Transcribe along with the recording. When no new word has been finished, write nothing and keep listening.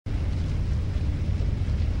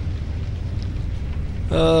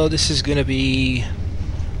Oh, this is gonna be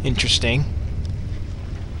interesting.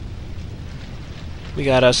 We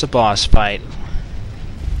got us a boss fight.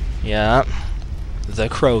 Yeah. The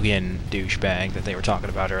Krogan douchebag that they were talking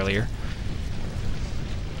about earlier.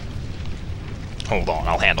 Hold on,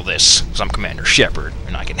 I'll handle this, because I'm Commander Shepard,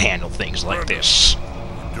 and I can handle things like this.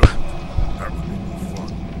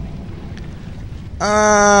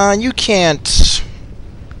 You can't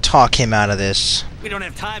talk him out of this. We don't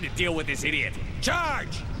have time to deal with this idiot.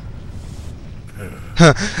 Charge!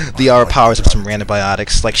 Liara powers up some random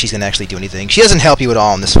biotics, like she's gonna actually do anything. She doesn't help you at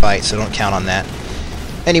all in this fight, so don't count on that.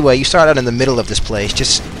 Anyway, you start out in the middle of this place.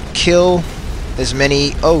 Just kill as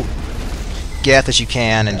many Geth as you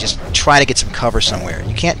can, and just try to get some cover somewhere.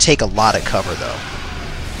 You can't take a lot of cover, though.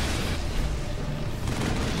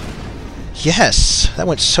 Yes, that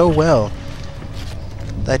went so well.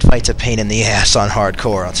 That fight's a pain in the ass on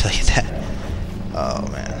hardcore, I'll tell you that. Oh,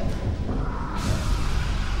 man.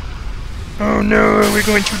 Oh no, we're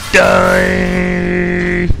going to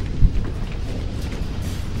die!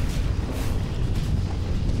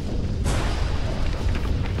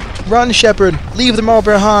 Run, Shepard! Leave them all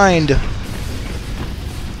behind!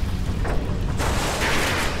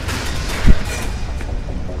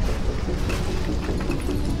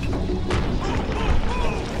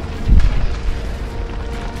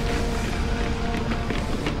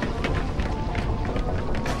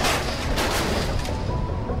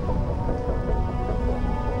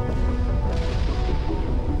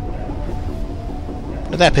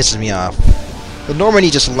 That pisses me off. The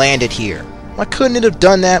Normandy just landed here. Why couldn't it have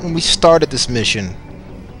done that when we started this mission?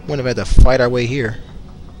 Wouldn't have had to fight our way here.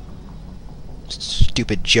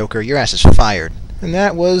 Stupid Joker, your ass is fired. And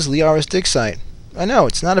that was Liara's dig site. I know,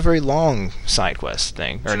 it's not a very long side quest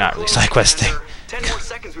thing. Or not really side quest thing. 10 more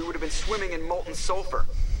seconds we would have been swimming in molten sulfur.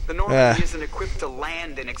 The Normandy isn't equipped to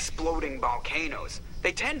land in exploding volcanoes.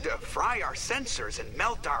 They tend to fry our sensors and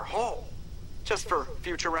melt our hull. Just for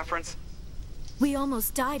future reference. We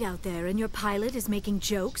almost died out there, and your pilot is making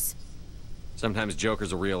jokes? Sometimes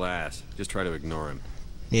Joker's a real ass. Just try to ignore him.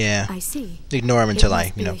 Yeah. I see. Ignore him until I,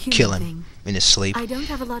 kill him in his sleep. I don't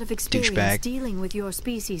have a lot of experience dealing with your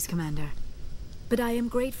species, Commander. But I am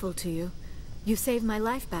grateful to you. You saved my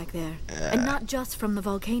life back there. And not just from the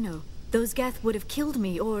volcano. Those Geth would have killed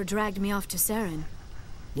me or dragged me off to Saren.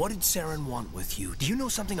 What did Saren want with you? Do you know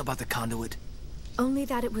something about the conduit? Only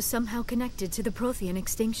that it was somehow connected to the Prothean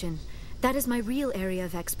extinction. That is my real area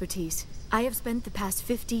of expertise. I have spent the past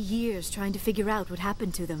 50 years trying to figure out what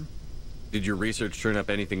happened to them. Did your research turn up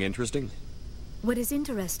anything interesting? What is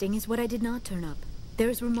interesting is what I did not turn up.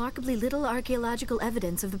 There is remarkably little archaeological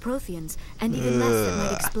evidence of the Protheans, and even less that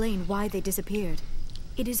might explain why they disappeared.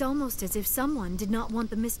 It is almost as if someone did not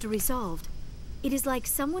want the mystery solved. It is like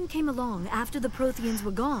someone came along after the Protheans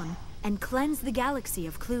were gone and cleansed the galaxy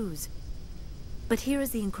of clues. But here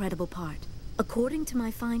is the incredible part. According to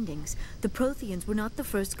my findings, the Protheans were not the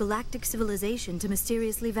first galactic civilization to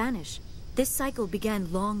mysteriously vanish. This cycle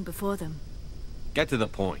began long before them. Get to the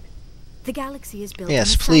point. The galaxy is built Yes,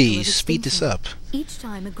 on a cycle of please, speed this extinction. up. Each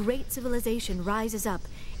time a great civilization rises up,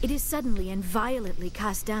 it is suddenly and violently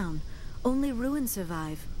cast down. Only ruins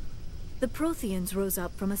survive. The Protheans rose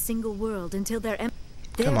up from a single world until their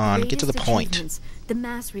Come on, get to the point. The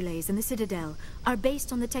mass relays and the Citadel are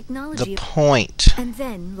based on the technology The point. And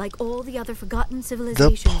then, like all the other forgotten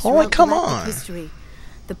civilizations The point? Come on. history,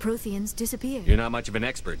 the Protheans disappeared. You're not much of an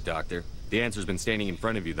expert, Doctor. The answer's been standing in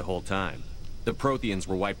front of you the whole time. The Protheans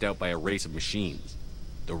were wiped out by a race of machines.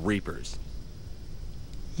 The Reapers.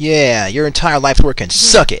 Yeah, your entire life's work can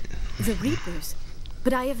suck it. The Reapers?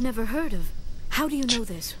 But I have never heard of. How do you know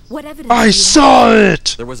this? What evidence I do you saw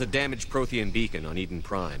it! There was a damaged Prothean beacon on Eden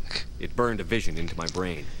Prime. It burned a vision into my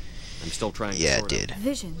brain. I'm still trying to Yeah, it sort did.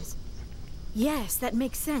 Visions. Yes, that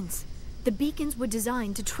makes sense. The beacons were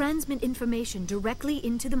designed to transmit information directly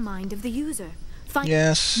into the mind of the user.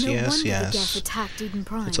 Yes, no yes, wonder yes. the Geth attacked Eden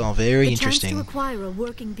Prime. It's all very the interesting. chance to acquire a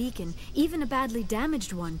working beacon, even a badly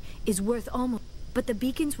damaged one, is worth almost. But the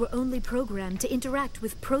beacons were only programmed to interact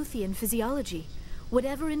with Prothean physiology.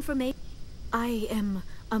 Whatever information. I am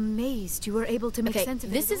amazed you were able to make sense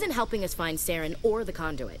of it. This isn't helping us find Saren or the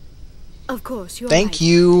conduit. Of course, you're Thank right.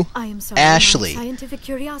 you, I am sorry, Ashley. my scientific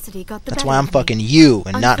curiosity got the That's better why I'm of me. fucking you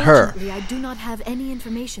and not her. Unfortunately, I do not have any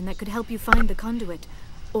information that could help you find the conduit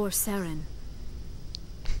or Saren.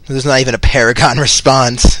 There's not even a Paragon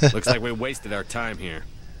response. Looks like we wasted our time here.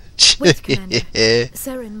 Wait, Commander.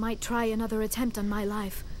 Saren might try another attempt on my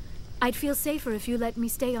life. I'd feel safer if you let me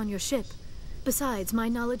stay on your ship. Besides, my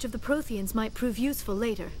knowledge of the Protheans might prove useful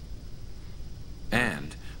later.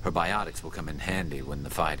 And Her biotics will come in handy when the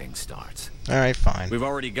fighting starts. Alright, fine. We've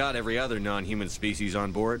already got every other non-human species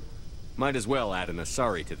on board. Might as well add an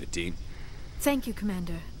Asari to the team. Thank you,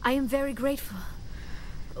 Commander. I am very grateful.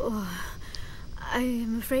 Oh, I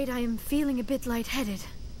am afraid I am feeling a bit lightheaded.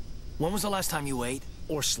 When was the last time you ate?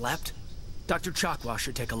 Or slept? Dr. Chakwa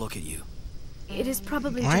should take a look at you. It is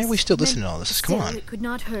probably Why are we still listening to all this? Come Still, on. It could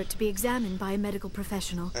not hurt to be examined by a medical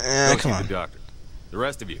professional. Go Come see on. the doctor. The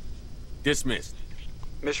rest of you, dismissed.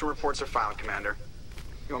 Mission reports are filed, Commander.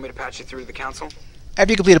 You want me to patch you through to the Council?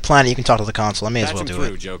 After you complete a planet, you can talk to the console. I may as Patch well him do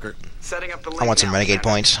through, it. Joker. Setting up the link I want some now, renegade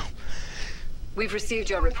Commander. points. We've received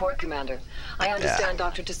your report, Commander. I understand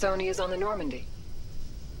Dr. Tassoni is on the Normandy.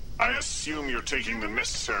 I assume you're taking the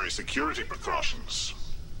necessary security precautions.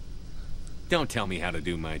 Don't tell me how to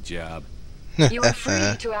do my job. You are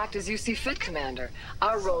free to act as you see fit, Commander.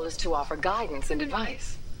 Our role is to offer guidance and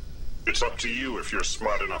advice. It's up to you if you're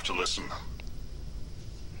smart enough to listen.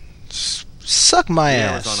 Suck my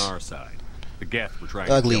Liara's ass. on our side. The Geth were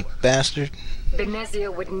trying Ugly to kill her. bastard.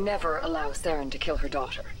 Benezia would never allow Saren to kill her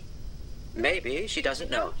daughter. Maybe she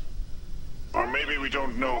doesn't know. Or maybe we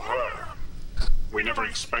don't know her. We never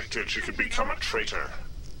expected she could become a traitor.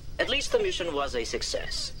 At least the mission was a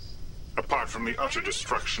success. Apart from the utter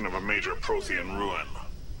destruction of a major Prothean ruin.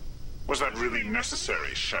 Was that really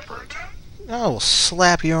necessary, Shepard? I will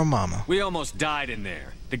slap your mama. We almost died in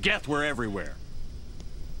there. The Geth were everywhere.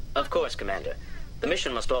 Of course, Commander. The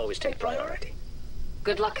mission must always take priority.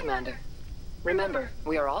 Good luck, Commander. Remember,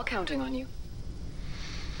 we are all counting on you.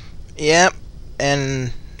 Yep,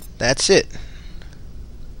 and that's it.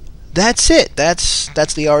 That's it.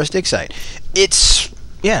 That's the Ars Dig site. It's,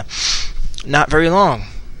 yeah, not very long.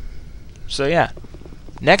 So yeah,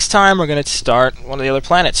 next time we're going to start one of the other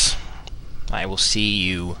planets. I will see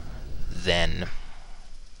you then.